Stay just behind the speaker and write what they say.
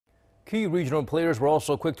Key regional players were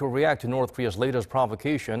also quick to react to North Korea's latest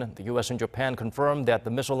provocation. The U.S. and Japan confirmed that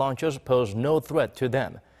the missile launches pose no threat to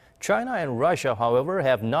them. China and Russia, however,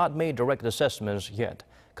 have not made direct assessments yet.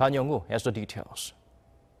 Hyeong-woo has the details.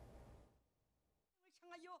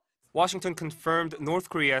 Washington confirmed North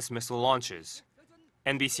Korea's missile launches.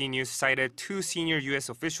 NBC News cited two senior U.S.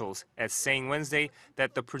 officials as saying Wednesday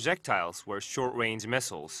that the projectiles were short-range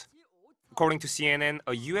missiles. According to CNN,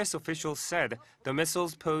 a U.S. official said the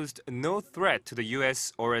missiles posed no threat to the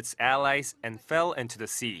U.S. or its allies and fell into the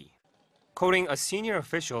sea. Quoting a senior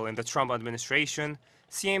official in the Trump administration,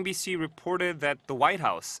 CNBC reported that the White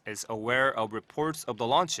House is aware of reports of the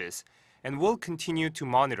launches and will continue to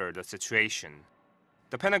monitor the situation.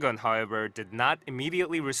 The Pentagon, however, did not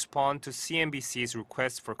immediately respond to CNBC's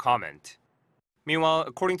request for comment. Meanwhile,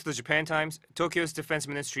 according to the Japan Times, Tokyo's defense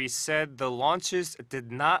ministry said the launches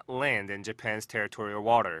did not land in Japan's territorial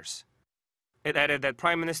waters. It added that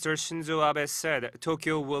Prime Minister Shinzo Abe said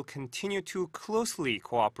Tokyo will continue to closely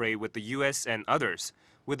cooperate with the U.S. and others,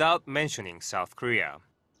 without mentioning South Korea.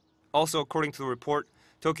 Also, according to the report,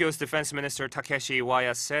 Tokyo's defense minister Takeshi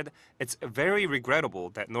Iwaya said it's very regrettable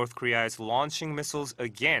that North Korea is launching missiles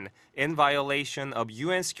again in violation of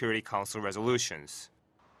UN Security Council resolutions.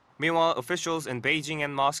 Meanwhile, officials in Beijing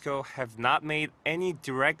and Moscow have not made any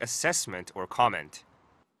direct assessment or comment.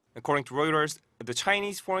 According to Reuters, the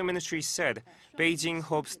Chinese Foreign Ministry said Beijing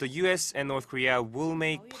hopes the U.S. and North Korea will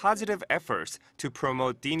make positive efforts to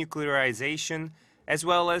promote denuclearization as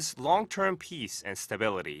well as long-term peace and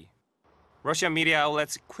stability. Russian media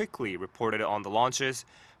outlets quickly reported on the launches,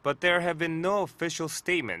 but there have been no official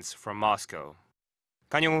statements from Moscow.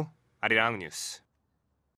 Hyeong-woo, Arirang News.